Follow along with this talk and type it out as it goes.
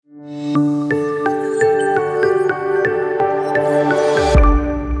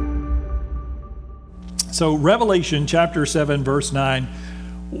So Revelation chapter 7, verse 9.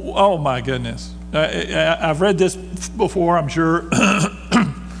 Oh my goodness. I've read this before, I'm sure.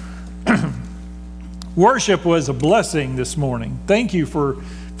 Worship was a blessing this morning. Thank you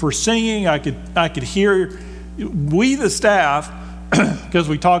for singing. I could hear we the staff, because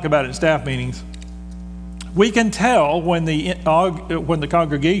we talk about it in staff meetings. We can tell when the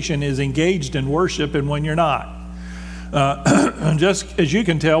congregation is engaged in worship and when you're not. Just as you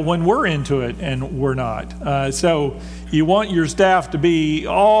can tell when we're into it and we're not. So you want your staff to be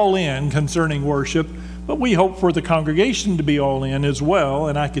all in concerning worship, but we hope for the congregation to be all in as well,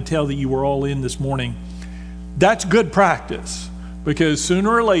 and I could tell that you were all in this morning. That's good practice, because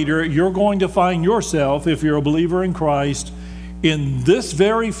sooner or later you're going to find yourself, if you're a believer in Christ, in this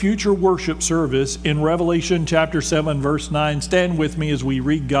very future worship service in Revelation chapter 7, verse 9. Stand with me as we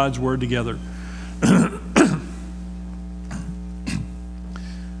read God's word together.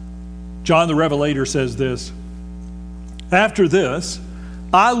 John the Revelator says this, "After this,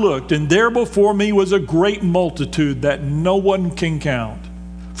 I looked, and there before me was a great multitude that no one can count,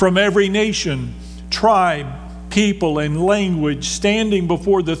 from every nation, tribe, people, and language, standing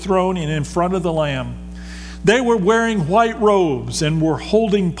before the throne and in front of the Lamb. They were wearing white robes and were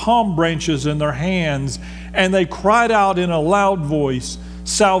holding palm branches in their hands, and they cried out in a loud voice,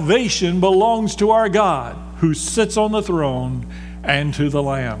 'Salvation belongs to our God, who sits on the throne, and to the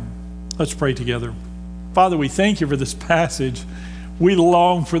Lamb.'" Let's pray together. Father, we thank you for this passage. We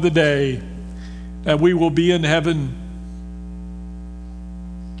long for the day that we will be in heaven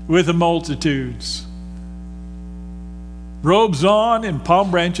with the multitudes, robes on and palm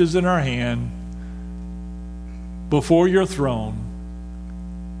branches in our hand, before your throne,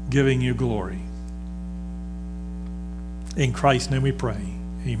 giving you glory. In Christ's name we pray.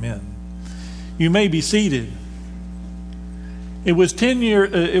 Amen. You may be seated. It was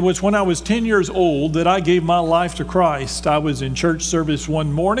when I was 10 years old that I gave my life to Christ. I was in church service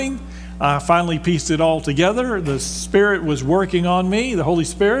one morning. I finally pieced it all together. The Spirit was working on me, the Holy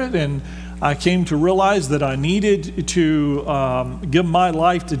Spirit, and I came to realize that I needed to give my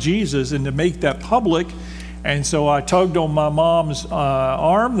life to Jesus and to make that public. And so I tugged on my mom's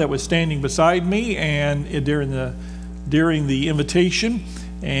arm that was standing beside me, and during the invitation,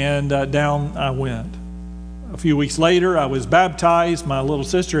 and down I went. A few weeks later, I was baptized. My little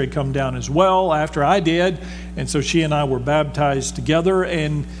sister had come down as well after I did, and so she and I were baptized together,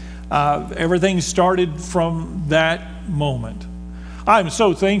 and everything started from that moment. I'm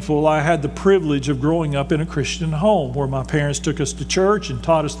so thankful I had the privilege of growing up in a Christian home where my parents took us to church and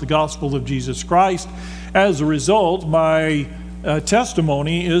taught us the gospel of Jesus Christ. As a result, my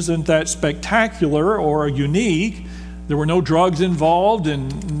testimony isn't that spectacular or unique. There were no drugs involved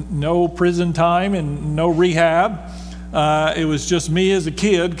and no prison time and no rehab. It was just me as a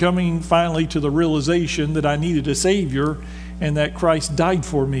kid coming finally to the realization that I needed a Savior and that Christ died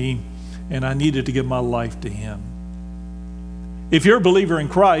for me and I needed to give my life to Him. If you're a believer in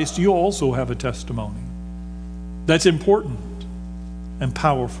Christ, you also have a testimony. That's important and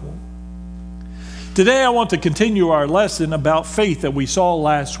powerful. Today I want to continue our lesson about faith that we saw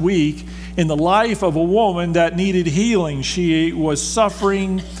last week in the life of a woman that needed healing. She was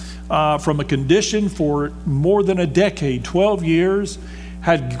suffering from a condition for more than a decade, 12 years,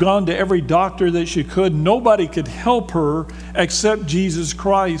 had gone to every doctor that she could. Nobody could help her except Jesus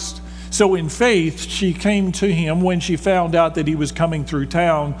Christ. So in faith, she came to Him when she found out that He was coming through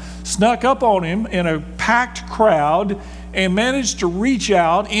town, snuck up on Him in a packed crowd, and managed to reach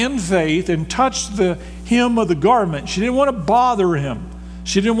out in faith and touch the hem of the garment. She didn't want to bother Him.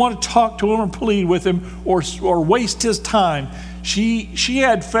 She didn't want to talk to Him or plead with Him or waste His time. She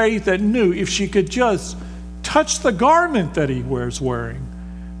had faith that knew if she could just touch the garment that He was wearing,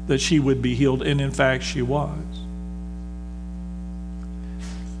 that she would be healed. And in fact, she was.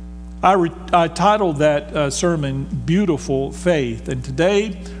 I titled that sermon, Beautiful Faith. And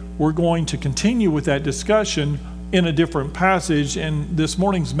today we're going to continue with that discussion in a different passage. And this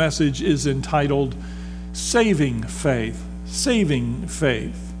morning's message is entitled, Saving Faith. Saving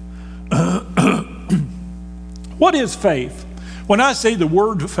Faith. What is faith? When I say the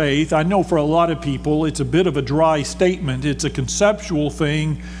word faith, I know for a lot of people it's a bit of a dry statement. It's a conceptual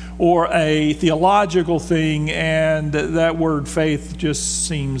thing or a theological thing, and that word faith just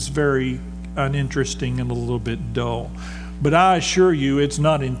seems very uninteresting and a little bit dull. But I assure you it's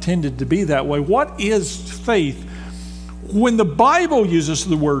not intended to be that way. What is faith? When the Bible uses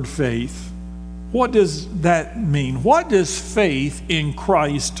the word faith, what does that mean? What does faith in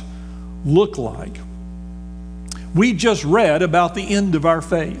Christ look like? We just read about the end of our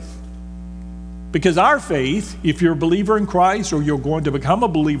faith. Because our faith, if you're a believer in Christ or you're going to become a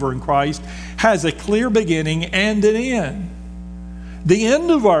believer in Christ, has a clear beginning and an end. The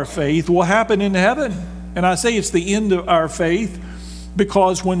end of our faith will happen in heaven. And I say it's the end of our faith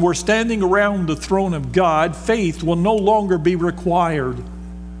because when we're standing around the throne of God, faith will no longer be required.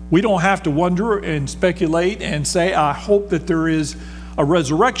 We don't have to wonder and speculate and say, I hope that there is a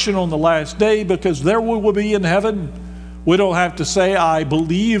resurrection on the last day because there we will be in heaven. We don't have to say, I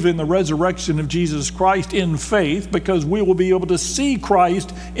believe in the resurrection of Jesus Christ in faith because we will be able to see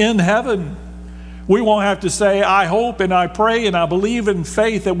Christ in heaven. We won't have to say, I hope and I pray and I believe in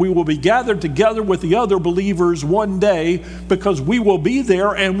faith that we will be gathered together with the other believers one day because we will be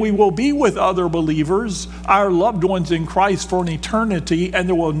there and we will be with other believers, our loved ones in Christ for an eternity, and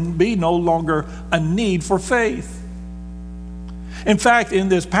there will be no longer a need for faith. In fact, in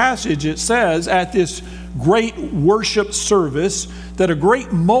this passage it says at this great worship service that a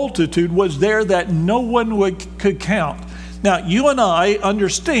great multitude was there that no one could count. Now, you and I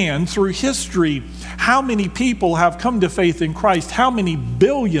understand through history how many people have come to faith in Christ, how many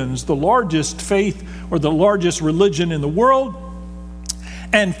billions, the largest faith or the largest religion in the world,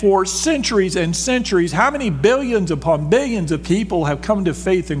 and for centuries and centuries, how many billions upon billions of people have come to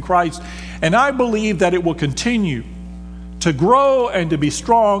faith in Christ. And I believe that it will continue to grow and to be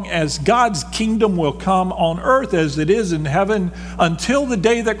strong as God's kingdom will come on earth as it is in heaven until the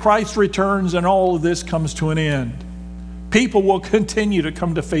day that Christ returns and all of this comes to an end. People will continue to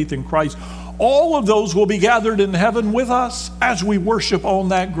come to faith in Christ. All of those will be gathered in heaven with us as we worship on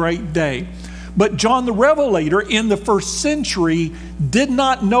that great day. But John the Revelator in the first century did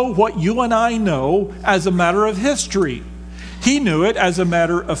not know what you and I know as a matter of history. He knew it as a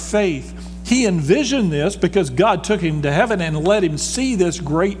matter of faith. He envisioned this because God took him to heaven and let him see this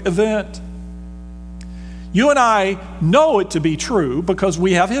great event. You and I know it to be true because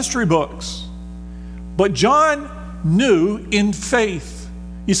we have history books. But John knew in faith.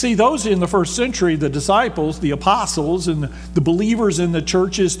 You see, those in the first century, the disciples, the apostles, and the believers in the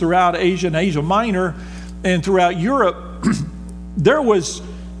churches throughout Asia and Asia Minor and throughout Europe, there was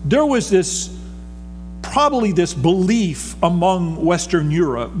this probably this belief among Western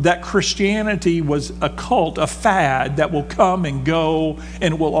Europe that Christianity was a cult, a fad that will come and go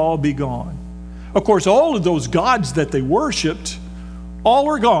and it will all be gone. Of course, all of those gods that they worshiped, all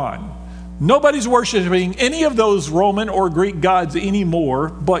are gone. Nobody's worshiping any of those Roman or Greek gods anymore,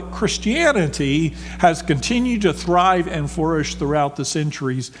 but Christianity has continued to thrive and flourish throughout the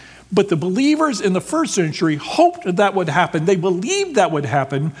centuries. But the believers in the first century hoped that would happen. They believed that would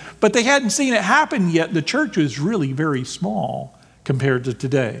happen, but they hadn't seen it happen yet. The church was really very small compared to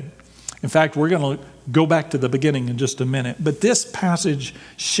today. In fact, we're going to go back to the beginning in just a minute. But this passage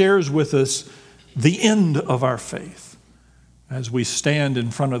shares with us the end of our faith as we stand in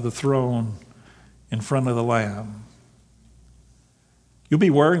front of the throne, in front of the Lamb. You'll be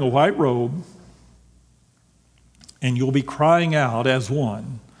wearing a white robe, and you'll be crying out as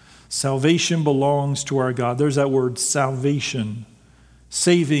one, salvation belongs to our God. There's that word, salvation,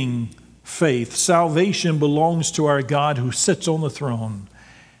 saving faith. Salvation belongs to our God who sits on the throne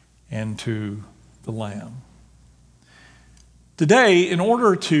and to the Lamb. Today, in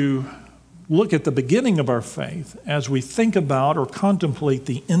order to look at the beginning of our faith as we think about or contemplate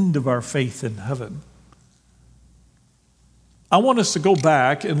the end of our faith in heaven, I want us to go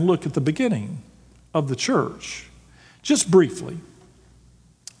back and look at the beginning of the church, just briefly.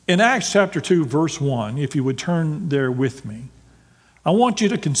 In Acts chapter 2, verse 1, if you would turn there with me, I want you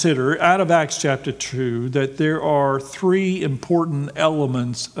to consider, out of Acts chapter 2, that there are three important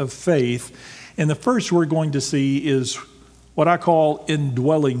elements of faith. And the first we're going to see is what I call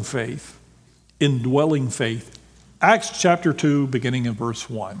indwelling faith. Indwelling faith. Acts chapter 2, beginning in verse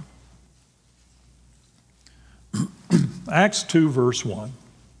 1. Acts 2, verse 1.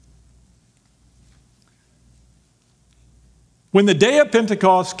 When the day of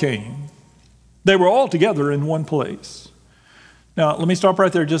Pentecost came, they were all together in one place. Now, let me stop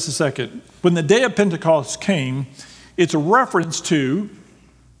right there just a second. When the day of Pentecost came, it's a reference to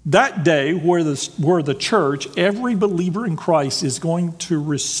that day where the church, every believer in Christ, is going to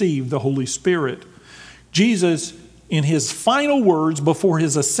receive the Holy Spirit. Jesus, in his final words before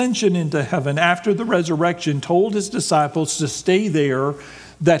his ascension into heaven after the resurrection, told his disciples to stay there,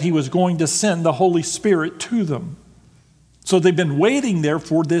 that he was going to send the Holy Spirit to them. So they've been waiting there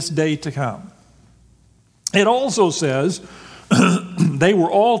for this day to come. It also says they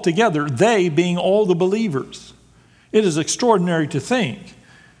were all together, they being all the believers. It is extraordinary to think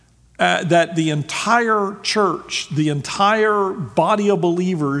that the entire church, the entire body of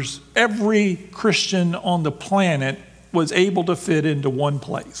believers, every Christian on the planet was able to fit into one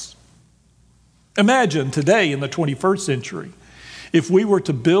place. Imagine today in the 21st century, if we were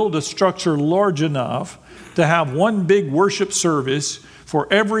to build a structure large enough to have one big worship service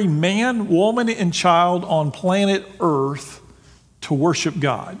for every man, woman, and child on planet Earth to worship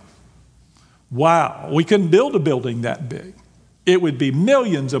God. Wow, we couldn't build a building that big. It would be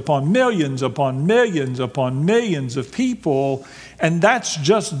millions upon millions upon millions upon millions of people, and that's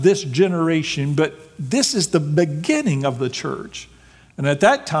just this generation, but this is the beginning of the church. And at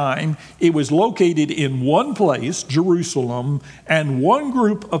that time, it was located in one place, Jerusalem, and one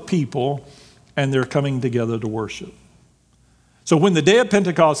group of people, and they're coming together to worship. So when the day of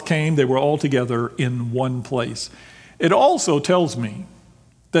Pentecost came, they were all together in one place. It also tells me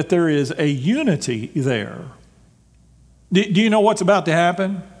that there is a unity there. Do you know what's about to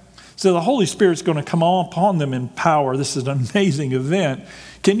happen? So the Holy Spirit's going to come upon them in power. This is an amazing event.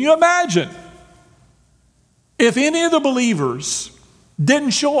 Can you imagine if any of the believers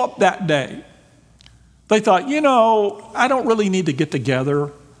didn't show up that day? They thought, I don't really need to get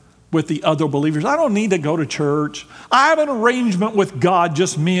together with the other believers. I don't need to go to church. I have an arrangement with God,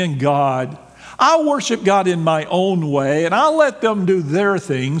 just me and God. I'll worship God in my own way, and I'll let them do their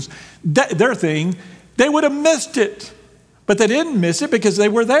thing. They would have missed it. But they didn't miss it because they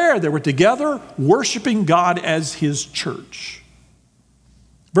were there. They were together worshiping God as his church.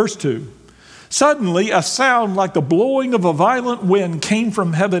 Verse 2. Suddenly a sound like the blowing of a violent wind came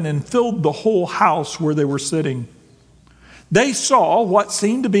from heaven and filled the whole house where they were sitting. They saw what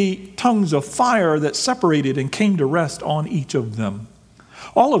seemed to be tongues of fire that separated and came to rest on each of them.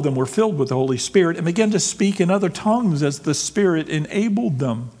 All of them were filled with the Holy Spirit and began to speak in other tongues as the Spirit enabled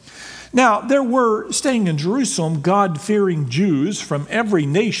them. Now, there were staying in Jerusalem God-fearing Jews from every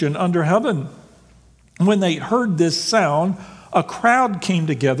nation under heaven. When they heard this sound, a crowd came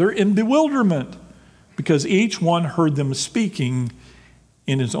together in bewilderment because each one heard them speaking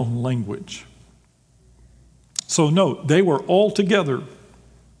in his own language. So note, they were all together,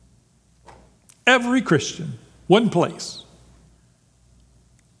 every Christian, one place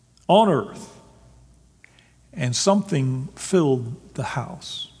on earth, and something filled the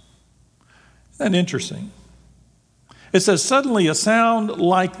house. Isn't that interesting? It says, suddenly a sound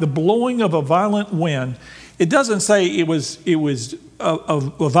like the blowing of a violent wind. It doesn't say it was a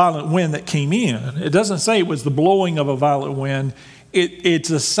violent wind that came in. It doesn't say it was the blowing of a violent wind.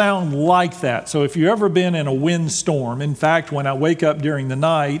 It's a sound like that. So if you've ever been in a windstorm, in fact, when I wake up during the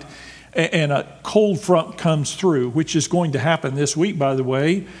night and a cold front comes through, which is going to happen this week, by the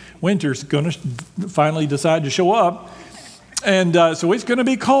way, winter's going to finally decide to show up. And so it's going to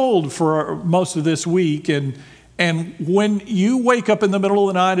be cold for most of this week. And when you wake up in the middle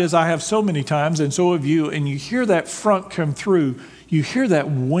of the night, as I have so many times, and so have you, and you hear that front come through, you hear that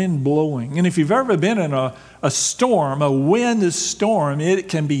wind blowing. And if you've ever been in a storm, a wind storm, it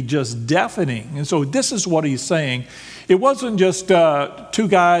can be just deafening. And so this is what he's saying. It wasn't just two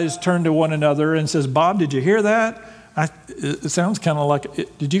guys turned to one another and says, Bob, did you hear that? It sounds kind of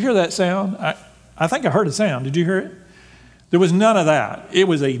like, did you hear that sound? I think I heard a sound. Did you hear it? There was none of that. It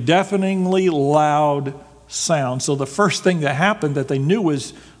was a deafeningly loud sound. So the first thing that happened that they knew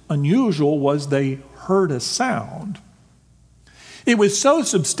was unusual was they heard a sound. It was so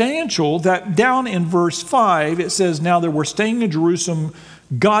substantial that down in verse 5, it says, now there were staying in Jerusalem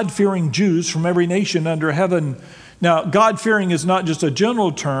God-fearing Jews from every nation under heaven. Now, God-fearing is not just a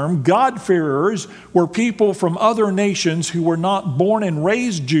general term. God-fearers were people from other nations who were not born and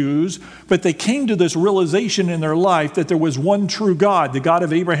raised Jews, but they came to this realization in their life that there was one true God, the God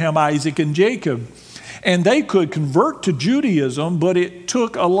of Abraham, Isaac, and Jacob. And they could convert to Judaism, but it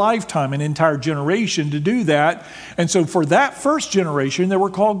took a lifetime, an entire generation to do that. And so for that first generation, they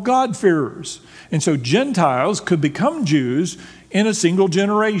were called God-fearers. And so Gentiles could become Jews in a single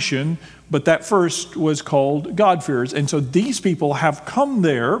generation, but that first was called God-fearers. And so these people have come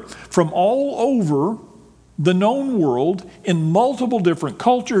there from all over the known world in multiple different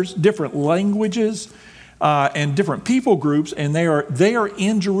cultures, different languages, and different people groups, and they are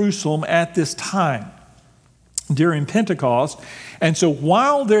in Jerusalem at this time during Pentecost. And so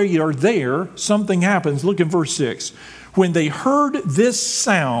while they are there, something happens. Look in verse 6. When they heard this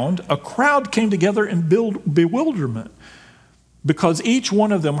sound, a crowd came together in bewilderment, because each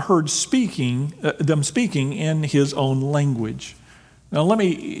one of them heard them speaking in his own language. Now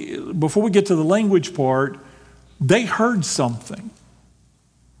before we get to the language part, they heard something.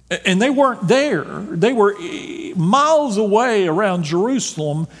 And they weren't there. They were miles away around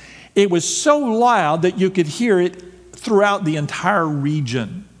Jerusalem. It was so loud that you could hear it throughout the entire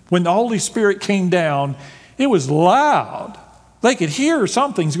region. When the Holy Spirit came down, it was loud. They could hear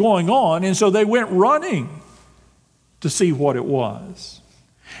something's going on, and so they went running to see what it was.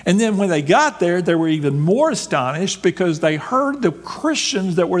 And then when they got there, they were even more astonished because they heard the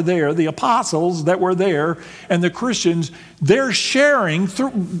Christians that were there, the apostles that were there, and the Christians, they're sharing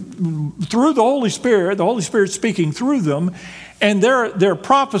through the Holy Spirit speaking through them, and they're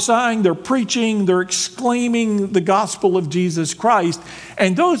prophesying, they're preaching, they're exclaiming the gospel of Jesus Christ.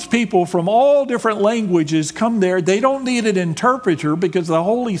 And those people from all different languages come there. They don't need an interpreter because the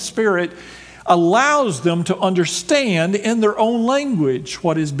Holy Spirit allows them to understand in their own language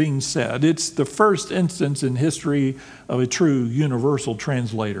what is being said. It's the first instance in history of a true universal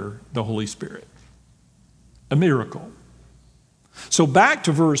translator, the Holy Spirit. A miracle. So back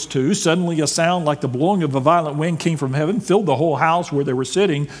to verse 2, suddenly a sound like the blowing of a violent wind came from heaven, filled the whole house where they were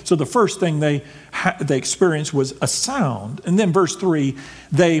sitting. So the first thing they experienced was a sound. And then verse 3,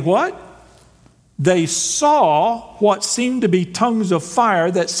 they what? They saw what seemed to be tongues of fire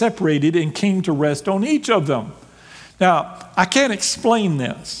that separated and came to rest on each of them. Now, I can't explain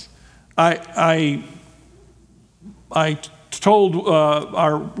this. I told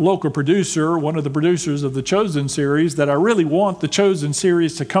our local producer, one of the producers of the Chosen series, that I really want the Chosen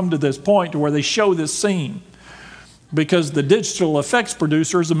series to come to this point to where they show this scene. Because the digital effects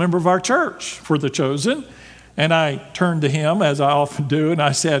producer is a member of our church for the Chosen. And I turned to him, as I often do, and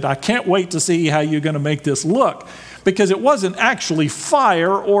I said, I can't wait to see how you're going to make this look. Because it wasn't actually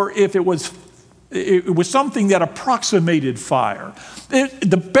fire, or if it was something that approximated fire.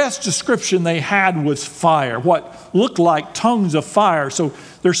 The best description they had was fire, what looked like tongues of fire. So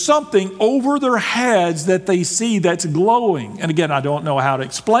there's something over their heads that they see that's glowing. And again, I don't know how to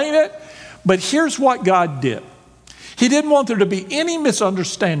explain it, but here's what God did. He didn't want there to be any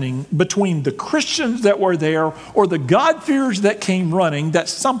misunderstanding between the Christians that were there or the God-fearers that came running that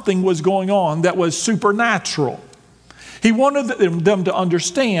something was going on that was supernatural. He wanted them to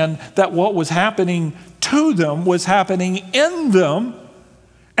understand that what was happening to them was happening in them,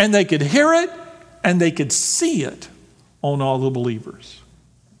 and they could hear it and they could see it on all the believers.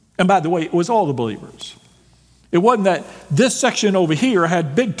 And by the way, it was all the believers. It wasn't that this section over here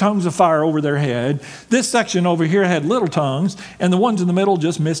had big tongues of fire over their head, this section over here had little tongues, and the ones in the middle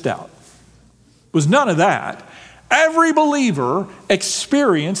just missed out. It was none of that. Every believer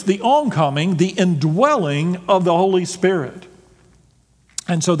experienced the oncoming, the indwelling of the Holy Spirit.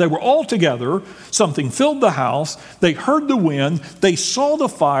 And so they were all together, something filled the house, they heard the wind, they saw the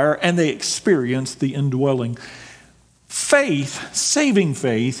fire, and they experienced the indwelling. Faith, saving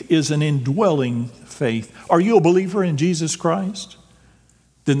faith, is an indwelling faith. Are you a believer in Jesus Christ?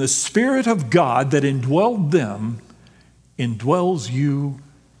 Then the Spirit of God that indwelled them indwells you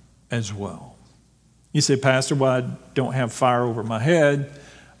as well. You say, Pastor, well, I don't have fire over my head.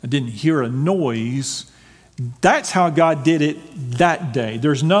 I didn't hear a noise. That's how God did it that day.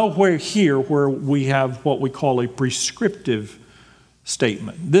 There's nowhere here where we have what we call a prescriptive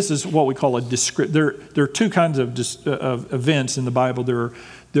statement. This is what we call a descriptive. There are two kinds of events in the Bible.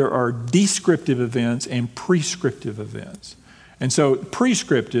 There are descriptive events and prescriptive events. And so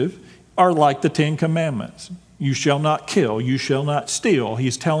prescriptive are like the Ten Commandments. You shall not kill, you shall not steal.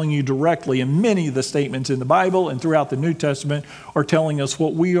 He's telling you directly, and many of the statements in the Bible and throughout the New Testament are telling us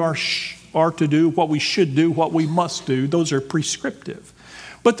what we are to do, what we should do, what we must do. Those are prescriptive.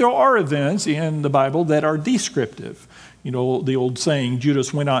 But there are events in the Bible that are descriptive. You know, the old saying,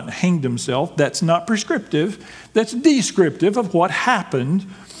 Judas went out and hanged himself. That's not prescriptive. That's descriptive of what happened.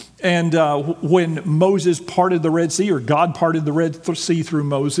 And when Moses parted the Red Sea, or God parted the Red Sea through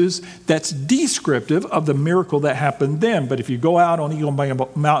Moses, that's descriptive of the miracle that happened then. But if you go out on Eagle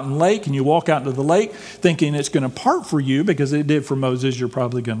Mountain Lake and you walk out into the lake thinking it's going to part for you because it did for Moses, you're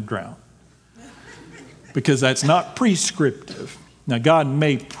probably going to drown. Because that's not prescriptive. Now, God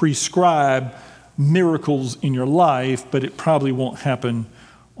may prescribe miracles in your life, but it probably won't happen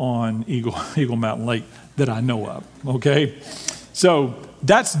on Eagle Mountain Lake that I know of, okay? So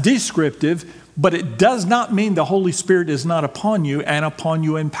that's descriptive, but it does not mean the Holy Spirit is not upon you and upon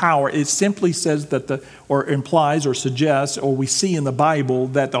you in power. It simply says that or implies or suggests, or we see in the Bible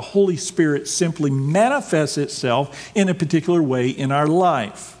that the Holy Spirit simply manifests itself in a particular way in our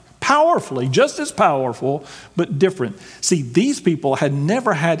life. Powerfully, just as powerful, but different. See, these people had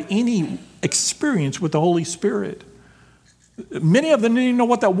never had any experience with the Holy Spirit. Many of them didn't even know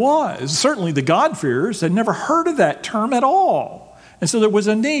what that was. Certainly the God-fearers had never heard of that term at all. And so there was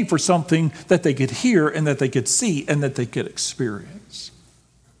a need for something that they could hear and that they could see and that they could experience.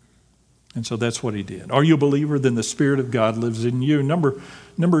 And so that's what he did. Are you a believer? Then the Spirit of God lives in you.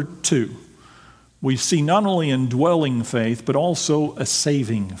 Number two, we see not only indwelling faith, but also a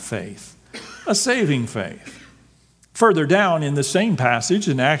saving faith. A saving faith. Further down in the same passage,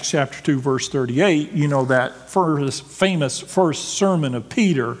 in Acts chapter 2, verse 38, you know that famous first sermon of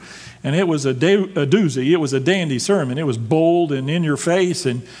Peter, and it was a doozy. It was a dandy sermon. It was bold and in your face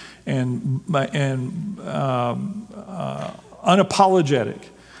and unapologetic.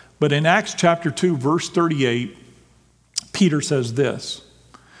 But in Acts chapter 2, verse 38, Peter says this.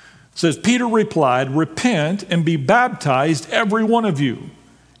 It says, Peter replied, "Repent and be baptized, every one of you,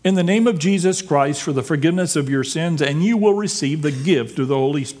 in the name of Jesus Christ for the forgiveness of your sins, and you will receive the gift of the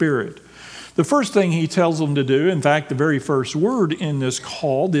Holy Spirit." The first thing he tells them to do, in fact, the very first word in this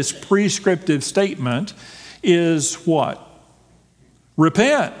call, this prescriptive statement, is what?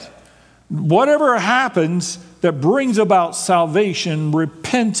 Repent. Whatever happens that brings about salvation,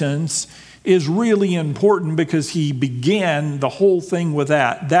 repentance is really important, because he began the whole thing with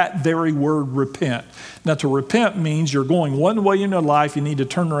that very word, repent. Now, to repent means you're going one way in your life, you need to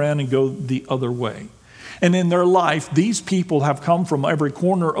turn around and go the other way. And in their life, these people have come from every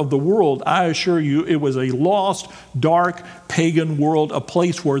corner of the world. I assure you, it was a lost, dark, pagan world, a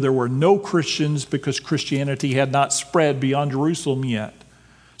place where there were no Christians because Christianity had not spread beyond Jerusalem yet.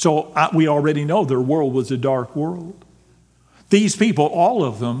 So we already know their world was a dark world. These people, all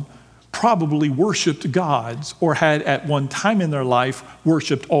of them, probably worshiped gods, or had at one time in their life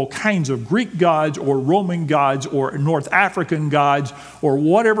worshiped all kinds of Greek gods or Roman gods or North African gods or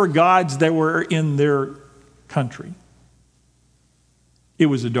whatever gods there were in their country. It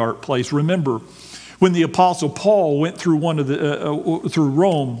was a dark place. Remember, when the Apostle Paul went through through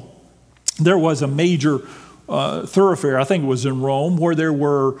Rome, there was a major thoroughfare, I think it was in Rome, where there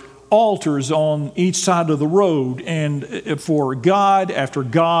were altars on each side of the road, and for God after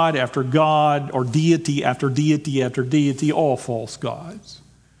God after God, or deity after deity after deity, all false gods.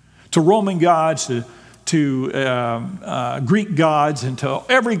 To Roman gods, to Greek gods, and to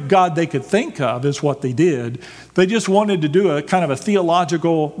every god they could think of is what they did. They just wanted to do a kind of a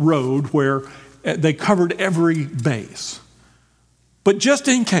theological road where they covered every base. But just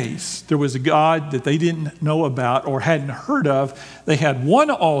in case there was a God that they didn't know about or hadn't heard of, they had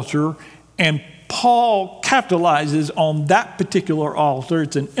one altar, and Paul capitalizes on that particular altar.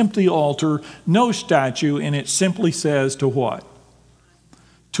 It's an empty altar, no statue, and it simply says to what?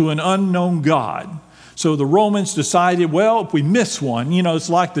 To an unknown God. So the Romans decided, well, if we miss one, it's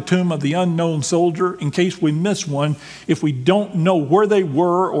like the tomb of the unknown soldier. In case we miss one, if we don't know where they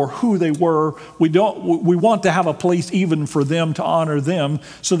were or who they were, we want to have a place even for them to honor them.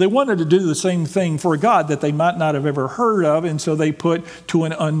 So they wanted to do the same thing for a God that they might not have ever heard of, and so they put to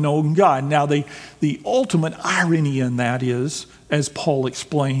an unknown God. Now, the ultimate irony in that is, as Paul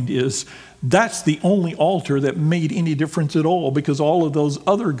explained, is that's the only altar that made any difference at all, because all of those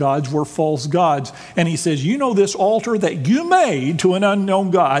other gods were false gods. And he says, this altar that you made to an unknown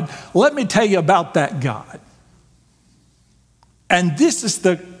God, let me tell you about that God. And this is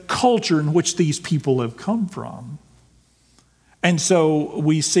the culture in which these people have come from. And so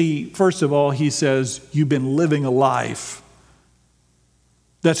we see, first of all, he says, you've been living a life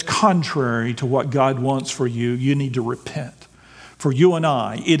that's contrary to what God wants for you. You need to repent. For you and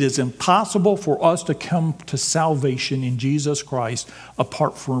I, it is impossible for us to come to salvation in Jesus Christ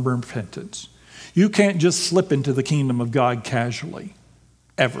apart from repentance. You can't just slip into the kingdom of God casually,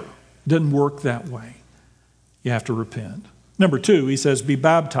 ever. It doesn't work that way. You have to repent. Number 2, he says, be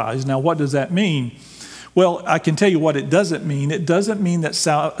baptized. Now, what does that mean? Well, I can tell you what it doesn't mean. It doesn't mean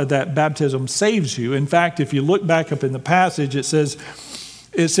that baptism saves you. In fact, if you look back up in the passage, it says,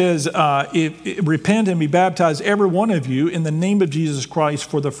 repent and be baptized, every one of you, in the name of Jesus Christ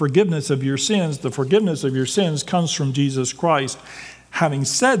for the forgiveness of your sins. The forgiveness of your sins comes from Jesus Christ. Having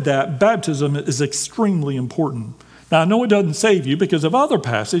said that, baptism is extremely important. Now, I know it doesn't save you because of other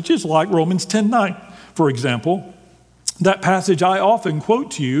passages like Romans 10:9, for example. That passage I often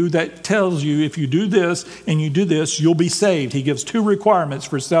quote to you that tells you if you do this and you do this, you'll be saved. He gives 2 requirements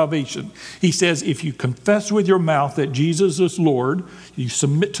for salvation. He says if you confess with your mouth that Jesus is Lord, you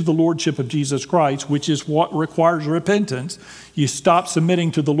submit to the lordship of Jesus Christ, which is what requires repentance. You stop submitting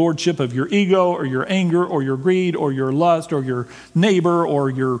to the lordship of your ego or your anger or your greed or your lust or your neighbor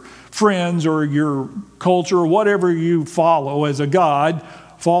or your friends or your culture or whatever you follow as a god,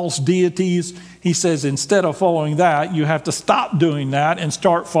 false deities. He says instead of following that, you have to stop doing that and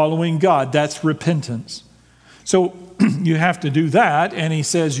start following God. That's repentance. So you have to do that, and he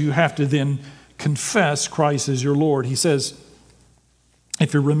says you have to then confess Christ as your Lord. He says,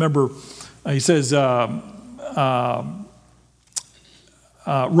 if you remember, he says,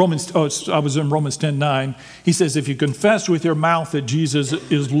 I was in Romans 10:9. He says, if you confess with your mouth that Jesus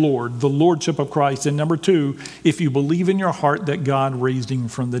is Lord, the Lordship of Christ. And number 2, if you believe in your heart that God raised him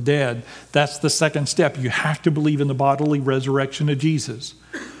from the dead. That's the second step. You have to believe in the bodily resurrection of Jesus.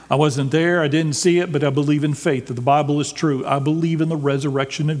 I wasn't there, I didn't see it, but I believe in faith that the Bible is true. I believe in the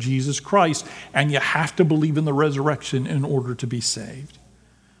resurrection of Jesus Christ, and you have to believe in the resurrection in order to be saved.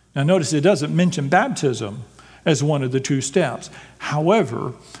 Now notice it doesn't mention baptism as one of the 2 steps.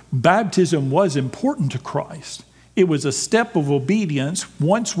 However, baptism was important to Christ. It was a step of obedience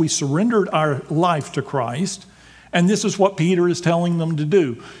once we surrendered our life to Christ. And this is what Peter is telling them to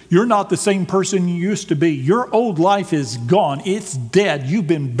do. You're not the same person you used to be. Your old life is gone. It's dead. You've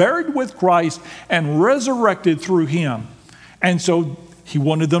been buried with Christ and resurrected through him. And so he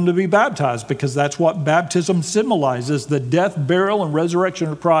wanted them to be baptized because that's what baptism symbolizes, the death, burial, and resurrection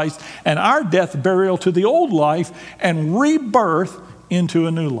of Christ, and our death, burial to the old life, and rebirth into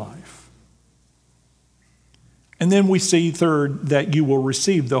a new life. And then we see, third, that you will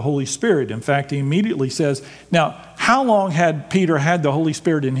receive the Holy Spirit. In fact, he immediately says, now, how long had Peter had the Holy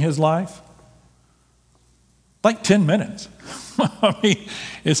Spirit in his life? Like 10 minutes. I mean,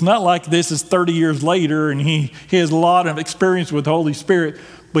 it's not like this is 30 years later and he has a lot of experience with the Holy Spirit,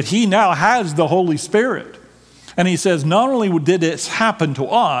 but he now has the Holy Spirit. And he says, not only did this happen to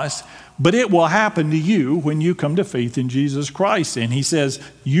us, but it will happen to you when you come to faith in Jesus Christ. And he says,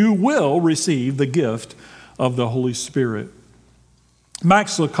 you will receive the gift of the Holy Spirit.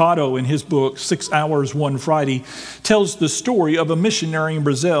 Max Lucado, in his book, 6 Hours, One Friday, tells the story of a missionary in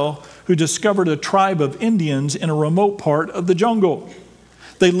Brazil who discovered a tribe of Indians in a remote part of the jungle.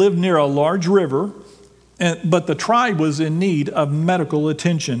 They lived near a large river, but the tribe was in need of medical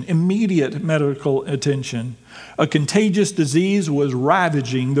attention, immediate medical attention. A contagious disease was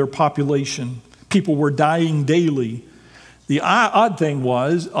ravaging their population. People were dying daily. The odd thing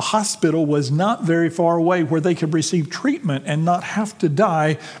was, a hospital was not very far away where they could receive treatment and not have to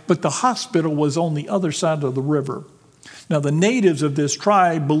die, but the hospital was on the other side of the river. Now, the natives of this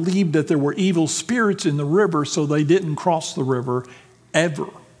tribe believed that there were evil spirits in the river, so they didn't cross the river ever.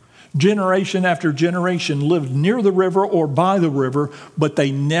 Generation after generation lived near the river or by the river, but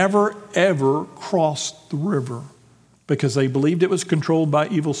they never, ever crossed the river because they believed it was controlled by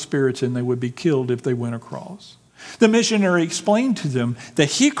evil spirits and they would be killed if they went across. The missionary explained to them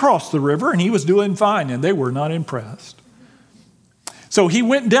that he crossed the river and he was doing fine, and they were not impressed. So he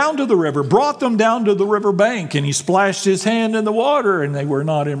went down to the river, brought them down to the river bank, and he splashed his hand in the water, and they were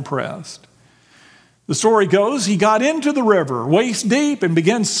not impressed. The story goes, he got into the river, waist deep, and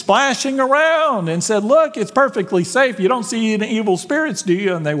began splashing around and said, look, it's perfectly safe. You don't see any evil spirits, do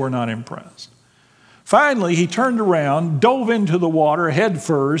you? And they were not impressed. Finally, he turned around, dove into the water head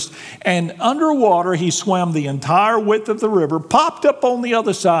first, and underwater he swam the entire width of the river, popped up on the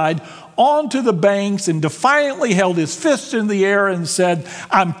other side, onto the banks, and defiantly held his fists in the air and said,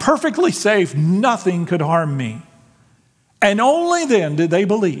 I'm perfectly safe, nothing could harm me. And only then did they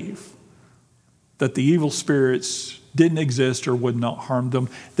believe that the evil spirits didn't exist or would not harm them.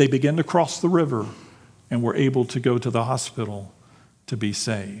 They began to cross the river and were able to go to the hospital to be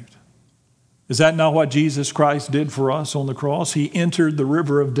saved. Is that not what Jesus Christ did for us on the cross? He entered the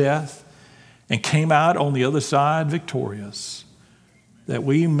river of death and came out on the other side victorious, that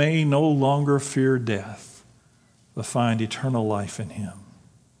we may no longer fear death, but find eternal life in him.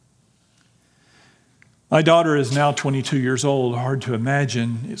 My daughter is now 22 years old. Hard to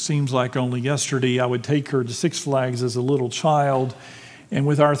imagine. It seems like only yesterday I would take her to Six Flags as a little child, and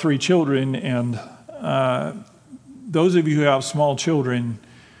with our 3 children. And those of you who have small children,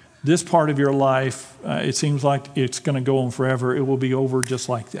 this part of your life, it seems like it's going to go on forever. It will be over just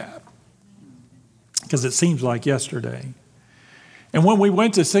like that, because it seems like yesterday. And when we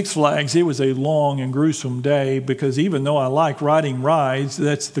went to Six Flags, it was a long and gruesome day, because even though I like riding rides,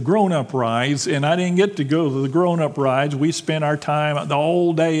 that's the grown-up rides, and I didn't get to go to the grown-up rides. We spent our time the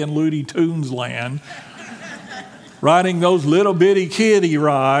whole day in Looney Tunes land, riding those little bitty kiddie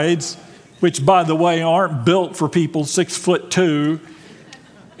rides, which, by the way, aren't built for people 6'2",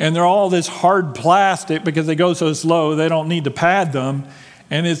 and they're all this hard plastic because they go so slow, they don't need to pad them.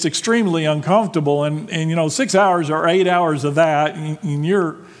 And it's extremely uncomfortable. And 6 hours or 8 hours of that, and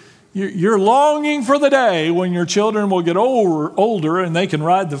you're longing for the day when your children will get older and they can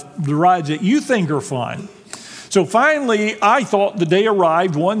ride the rides that you think are fun. So finally, I thought the day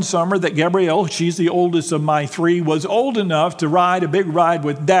arrived one summer that Gabrielle, she's the oldest of my 3, was old enough to ride a big ride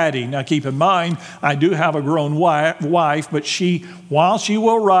with Daddy. Now keep in mind, I do have a grown wife, but while she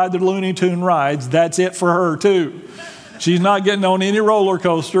will ride the Looney Tune rides, that's it for her too. She's not getting on any roller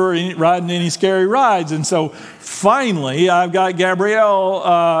coaster or riding any scary rides. And so finally, I've got Gabrielle,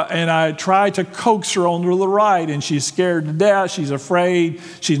 and I try to coax her onto the ride, and she's scared to death. She's afraid.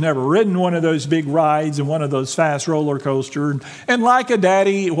 She's never ridden one of those big rides and one of those fast roller coasters. And like a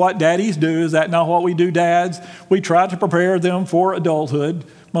daddy, what daddies do, is that not what we do, dads? We try to prepare them for adulthood,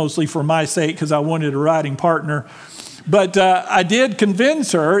 mostly for my sake, because I wanted a riding partner. But I did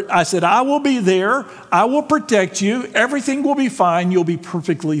convince her. I said, I will be there. I will protect you. Everything will be fine. You'll be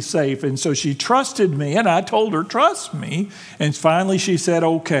perfectly safe. And so she trusted me, and I told her, trust me. And finally she said,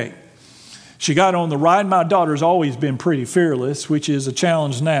 okay. She got on the ride. My daughter's always been pretty fearless, which is a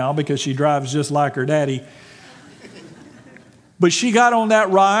challenge now because she drives just like her daddy. But she got on that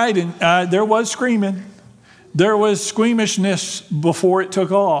ride, and there was screaming. There was squeamishness before it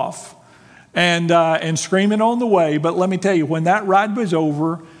took off. And screaming on the way. But let me tell you, when that ride was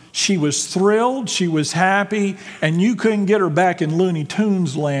over, she was thrilled, she was happy, and you couldn't get her back in Looney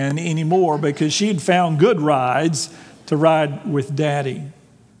Tunes land anymore because she'd found good rides to ride with Daddy.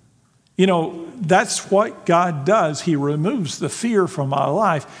 You know, that's what God does. He removes the fear from our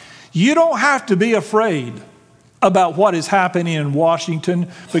life. You don't have to be afraid about what is happening in Washington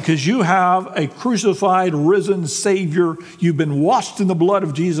because you have a crucified, risen Savior. You've been washed in the blood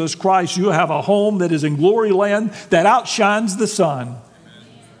of Jesus Christ. You have a home that is in glory land that outshines the sun.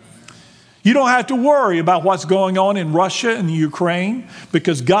 You don't have to worry about what's going on in Russia and Ukraine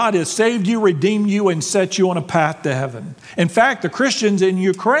because God has saved you, redeemed you, and set you on a path to heaven. In fact, the Christians in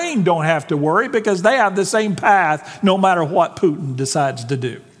Ukraine don't have to worry because they have the same path no matter what Putin decides to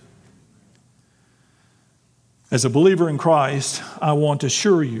do. As a believer in Christ, I want to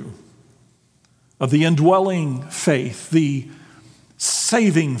assure you of the indwelling faith, the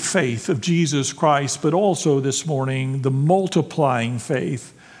saving faith of Jesus Christ, but also this morning, the multiplying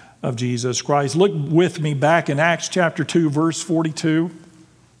faith of Jesus Christ. Look with me back in Acts chapter 2, verse 42.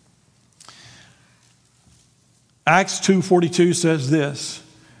 Acts 2:42 says this,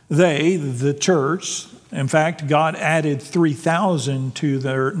 they, the church, in fact, God added 3,000 to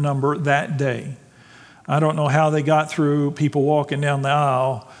their number that day. I don't know how they got through people walking down the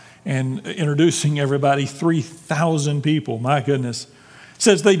aisle and introducing everybody, 3,000 people, my goodness. It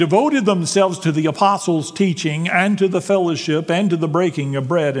says they devoted themselves to the apostles' teaching and to the fellowship and to the breaking of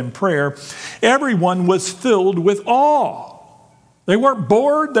bread and prayer. Everyone was filled with awe. They weren't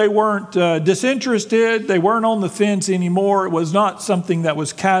bored, they weren't disinterested, they weren't on the fence anymore. It was not something that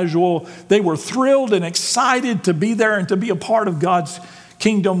was casual. They were thrilled and excited to be there and to be a part of God's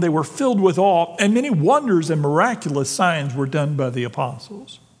kingdom. They were filled with awe, and many wonders and miraculous signs were done by the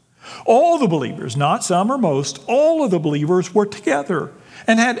apostles. All the believers, not some or most, all of the believers were together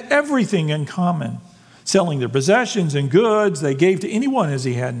and had everything in common. Selling their possessions and goods, they gave to anyone as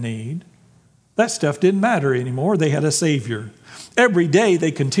he had need. That stuff didn't matter anymore. They had a Savior. Every day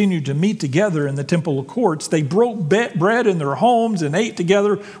they continued to meet together in the temple courts. They broke bread in their homes and ate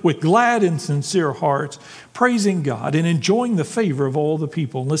together with glad and sincere hearts, praising God and enjoying the favor of all the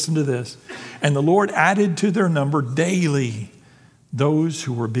people. Listen to this. And the Lord added to their number daily those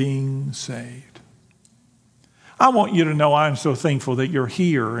who were being saved. I want you to know I'm so thankful that you're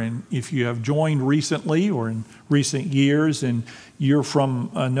here. And if you have joined recently or in recent years and you're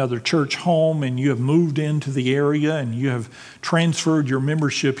from another church home and you have moved into the area and you have transferred your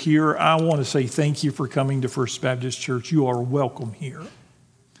membership here, I want to say thank you for coming to First Baptist Church. You are welcome here.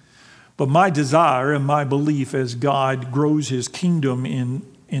 But my desire and my belief as God grows his kingdom in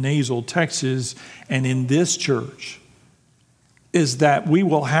Azle, Texas, and in this church, is that we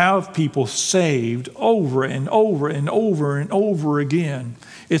will have people saved over and over and over and over again.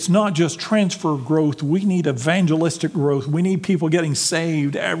 It's not just transfer growth. We need evangelistic growth. We need people getting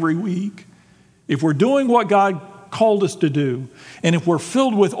saved every week. If we're doing what God called us to do, and if we're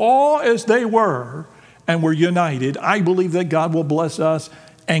filled with awe as they were, and we're united, I believe that God will bless us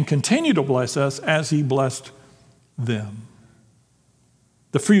and continue to bless us as he blessed them.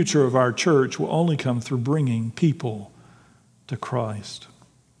 The future of our church will only come through bringing people to Christ.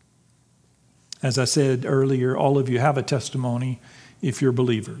 As I said earlier, all of you have a testimony if you're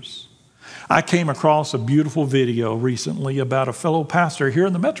believers. I came across a beautiful video recently about a fellow pastor here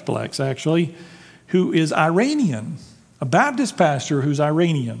in the Metroplex, actually, who is Iranian, a Baptist pastor who's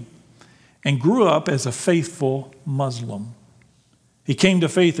Iranian, and grew up as a faithful Muslim. He came to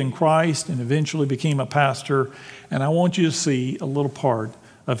faith in Christ and eventually became a pastor, and I want you to see a little part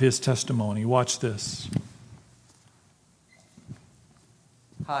of his testimony. Watch this.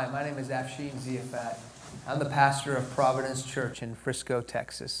 Hi, my name is Afshin Ziafat. I'm the pastor of Providence Church in Frisco,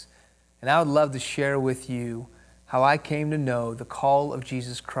 Texas. And I would love to share with you how I came to know the call of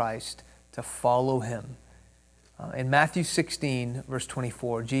Jesus Christ to follow him. In Matthew 16, verse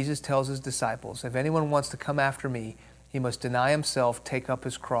 24, Jesus tells his disciples, if anyone wants to come after me, he must deny himself, take up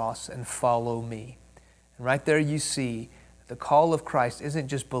his cross, and follow me. And right there you see the call of Christ isn't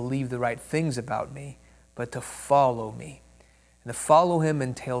just believe the right things about me, but to follow me. And to follow him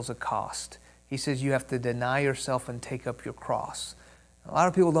entails a cost. He says you have to deny yourself and take up your cross. A lot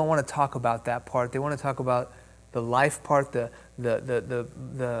of people don't want to talk about that part. They want to talk about the life part, the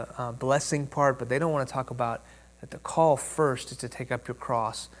blessing part, but they don't want to talk about that the call first is to take up your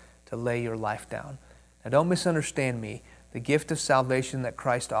cross, to lay your life down. Now don't misunderstand me. The gift of salvation that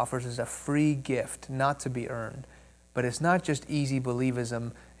Christ offers is a free gift, not to be earned. But it's not just easy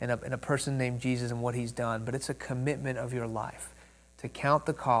believism in a person named Jesus and what he's done, but it's a commitment of your life to count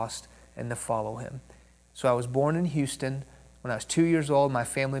the cost and to follow him. So I was born in Houston. When I was 2 years old, my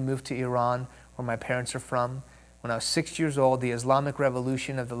family moved to Iran, where my parents are from. When I was 6 years old, the Islamic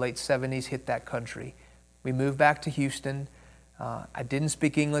Revolution of the late 70s hit that country. We moved back to Houston. I didn't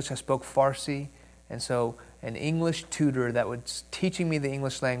speak English, I spoke Farsi. And so an English tutor that was teaching me the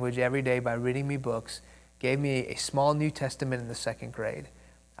English language every day by reading me books gave me a small New Testament in the 2nd grade.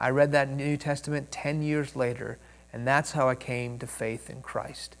 I read that New Testament 10 years later, and that's how I came to faith in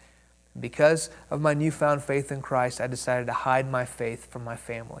Christ. Because of my newfound faith in Christ, I decided to hide my faith from my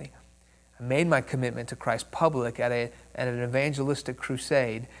family. I made my commitment to Christ public at an evangelistic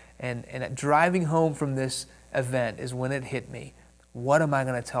crusade, and driving home from this event is when it hit me. What am I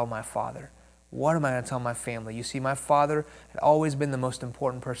going to tell my father? What am I going to tell my family? You see, my father had always been the most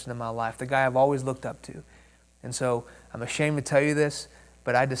important person in my life, the guy I've always looked up to. And so I'm ashamed to tell you this,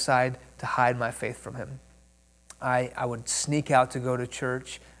 but I decided to hide my faith from him. I would sneak out to go to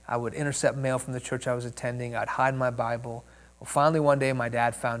church. I would intercept mail from the church I was attending. I'd hide my Bible. Well, finally one day my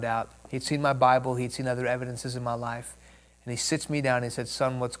dad found out. He'd seen my Bible. He'd seen other evidences in my life. And he sits me down and he said,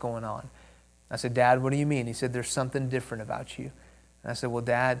 son, what's going on? I said, Dad, what do you mean? He said, there's something different about you. And I said, well,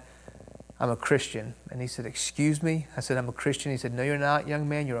 Dad, I'm a Christian. And he said, excuse me? I said, I'm a Christian. He said, no, you're not, young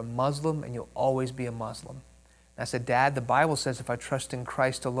man. You're a Muslim, and you'll always be a Muslim. And I said, Dad, the Bible says if I trust in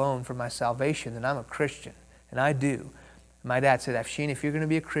Christ alone for my salvation, then I'm a Christian. And I do. And my dad said, Afshin, if you're going to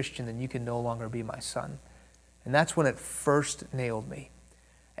be a Christian, then you can no longer be my son. And that's when it first nailed me.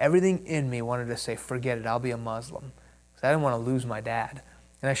 Everything in me wanted to say, forget it, I'll be a Muslim. Because I didn't want to lose my dad.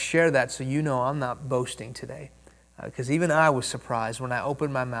 And I share that so you know I'm not boasting today. Because even I was surprised when I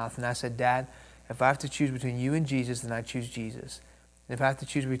opened my mouth and I said, Dad, if I have to choose between you and Jesus, then I choose Jesus. And if I have to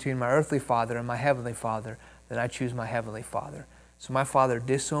choose between my earthly father and my heavenly father, then I choose my heavenly father. So my father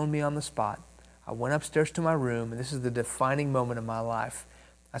disowned me on the spot. I went upstairs to my room, and this is the defining moment of my life.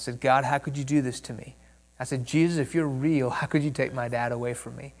 I said, God, how could you do this to me? I said, Jesus, if you're real, how could you take my dad away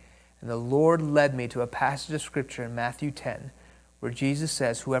from me? And the Lord led me to a passage of Scripture in Matthew 10, where Jesus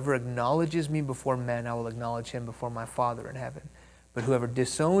says, whoever acknowledges me before men, I will acknowledge him before my Father in heaven. But whoever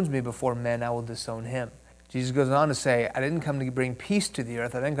disowns me before men, I will disown him. Jesus goes on to say, I didn't come to bring peace to the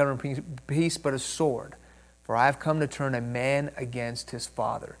earth. I didn't come to bring peace but a sword. For I have come to turn a man against his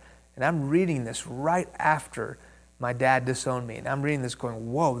father. And I'm reading this right after my dad disowned me. And I'm reading this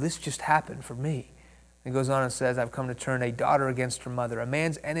going, whoa, this just happened for me. And he goes on and says, I've come to turn a daughter against her mother. A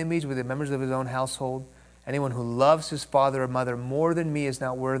man's enemies with the members of his own household. Anyone who loves his father or mother more than me is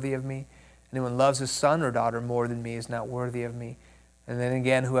not worthy of me. Anyone who loves his son or daughter more than me is not worthy of me. And then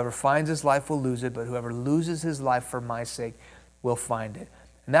again, whoever finds his life will lose it, but whoever loses his life for my sake will find it.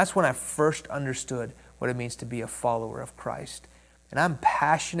 And that's when I first understood what it means to be a follower of Christ. And I'm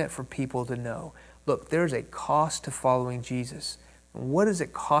passionate for people to know, look, there's a cost to following Jesus. What is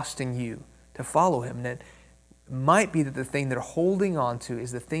it costing you to follow him? And it might be that the thing they're holding on to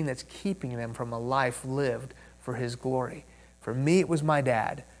is the thing that's keeping them from a life lived for his glory. For me, it was my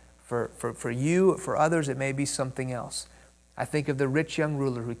dad. For you, for others, it may be something else. I think of the rich young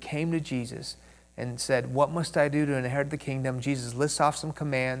ruler who came to Jesus and said, what must I do to inherit the kingdom? Jesus lists off some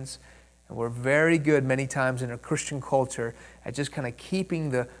commands. And we're very good many times in a Christian culture at just kind of keeping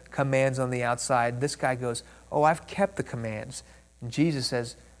the commands on the outside. This guy goes, oh, I've kept the commands. And Jesus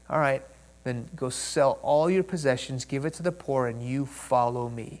says, all right, then go sell all your possessions, give it to the poor, and you follow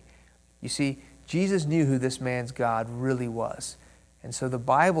me. You see, Jesus knew who this man's God really was. And so the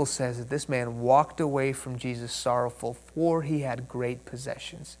Bible says that this man walked away from Jesus sorrowful, for he had great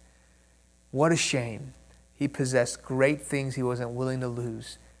possessions. What a shame. He possessed great things he wasn't willing to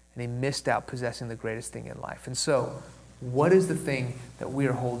lose, and he missed out possessing the greatest thing in life. And so, what is the thing that we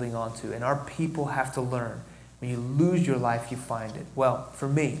are holding on to? And our people have to learn. When you lose your life, you find it. Well, for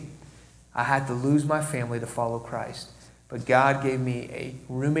me, I had to lose my family to follow Christ. But God gave me a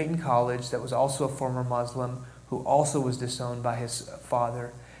roommate in college that was also a former Muslim, who also was disowned by his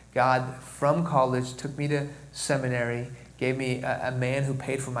father. God, from college, took me to seminary, gave me a man who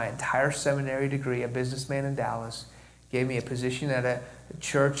paid for my entire seminary degree, a businessman in Dallas, gave me a position at a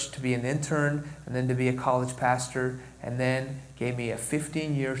church to be an intern and then to be a college pastor, and then gave me a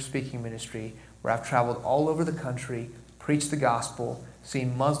 15-year speaking ministry where I've traveled all over the country, preached the gospel,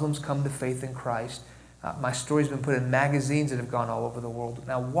 seen Muslims come to faith in Christ. My story's been put in magazines that have gone all over the world.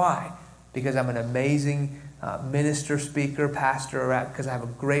 Now, why? Because I'm an amazing minister, speaker, pastor, or because I have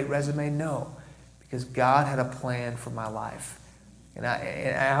a great resume? No, because God had a plan for my life. And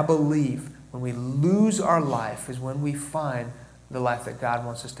I believe when we lose our life is when we find the life that God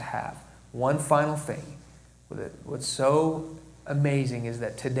wants us to have. One final thing. What's so amazing is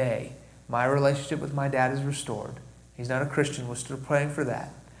that today, my relationship with my dad is restored. He's not a Christian. We're still praying for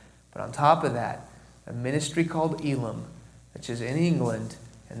that. But on top of that, a ministry called Elam, which is in England,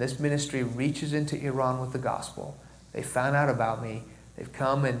 and this ministry reaches into Iran with the gospel. They found out about me. They've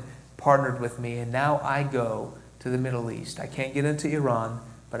come and partnered with me, and now I go to the Middle East. I can't get into Iran,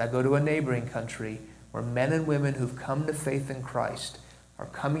 but I go to a neighboring country where men and women who've come to faith in Christ are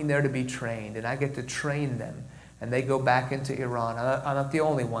coming there to be trained, and I get to train them. And they go back into Iran. I'm not the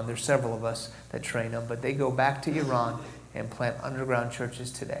only one. There's several of us that train them, but they go back to Iran and plant underground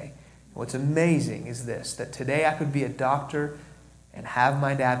churches today. And what's amazing is this, that today I could be a doctor and have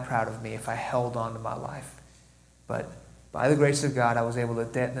my dad proud of me if I held on to my life. But by the grace of God, I was able to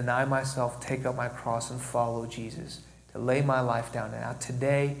deny myself, take up my cross, and follow Jesus, to lay my life down. And now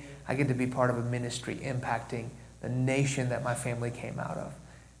today, I get to be part of a ministry impacting the nation that my family came out of.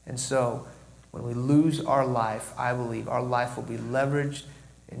 And so, when we lose our life, I believe our life will be leveraged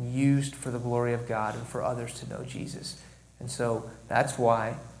and used for the glory of God and for others to know Jesus. And so that's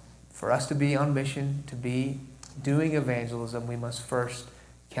why, for us to be on mission, to be doing evangelism, we must first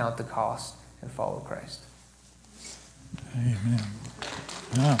count the cost and follow Christ. Amen.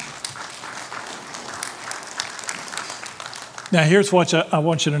 Yeah. Now, here's what I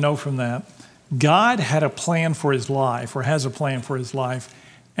want you to know from that. God had a plan for his life, or has a plan for his life,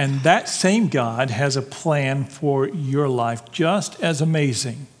 and that same God has a plan for your life, just as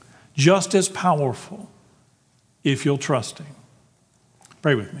amazing, just as powerful, if you'll trust him.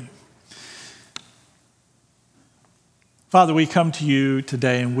 Pray with me. Father, we come to you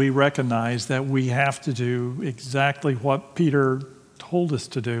today and we recognize that we have to do exactly what Peter told us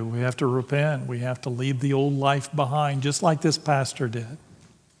to do. We have to repent. We have to leave the old life behind, just like this pastor did.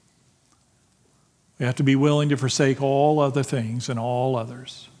 We have to be willing to forsake all other things and all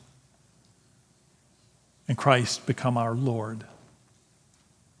others, and Christ become our Lord.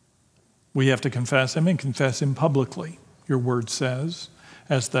 We have to confess him and confess him publicly, your word says,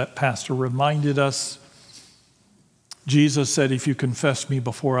 as that pastor reminded us. Jesus said, if you confess me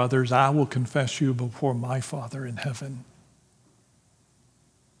before others, I will confess you before my Father in heaven.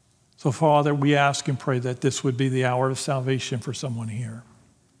 So, Father, we ask and pray that this would be the hour of salvation for someone here,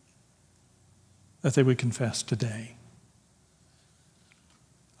 that they would confess today.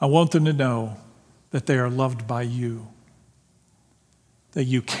 I want them to know that they are loved by you, that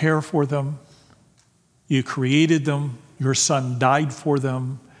you care for them, you created them, your Son died for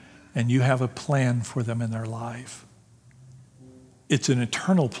them, and you have a plan for them in their life. It's an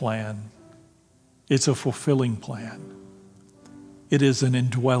eternal plan. It's a fulfilling plan. It is an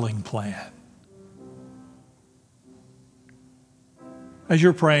indwelling plan. As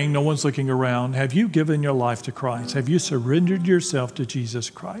you're praying, no one's looking around. Have you given your life to Christ? Have you surrendered yourself to Jesus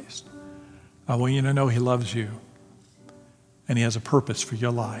Christ? I want you to know he loves you and he has a purpose for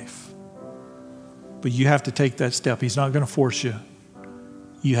your life. But you have to take that step. He's not going to force you.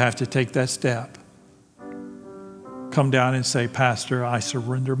 You have to take that step. Come down and say, Pastor, I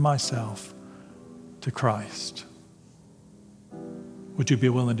surrender myself to Christ. Would you be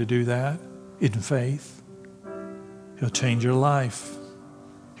willing to do that in faith? He'll change your life.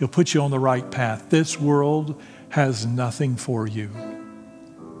 He'll put you on the right path. This world has nothing for you.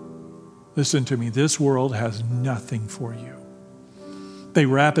 Listen to me. This world has nothing for you. They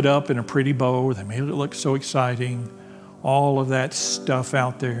wrap it up in a pretty bow. They made it look so exciting. All of that stuff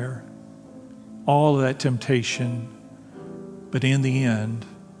out there. All of that temptation. But in the end,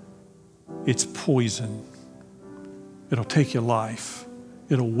 it's poison. It'll take your life.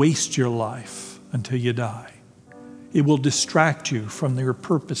 It'll waste your life until you die. It will distract you from your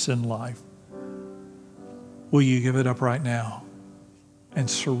purpose in life. Will you give it up right now and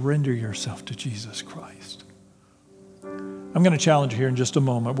surrender yourself to Jesus Christ? I'm going to challenge you here in just a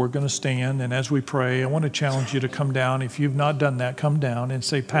moment. We're going to stand, and as we pray, I want to challenge you to come down. If you've not done that, come down and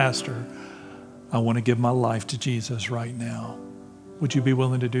say, Pastor, I want to give my life to Jesus right now. Would you be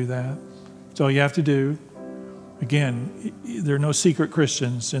willing to do that? That's all you have to do. Again, there are no secret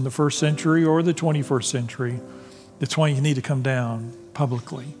Christians in the first century or the 21st century. That's why you need to come down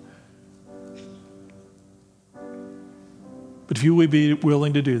publicly. But if you would be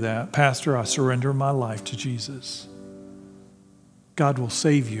willing to do that, Pastor, I surrender my life to Jesus. God will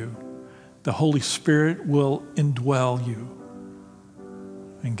save you. The Holy Spirit will indwell you.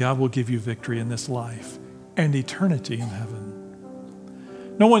 And God will give you victory in this life and eternity in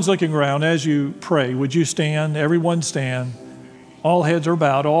heaven. No one's looking around. As you pray, would you stand? Everyone stand. All heads are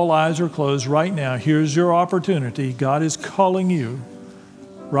bowed. All eyes are closed right now. Here's your opportunity. God is calling you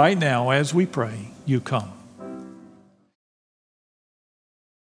right now as we pray. You come.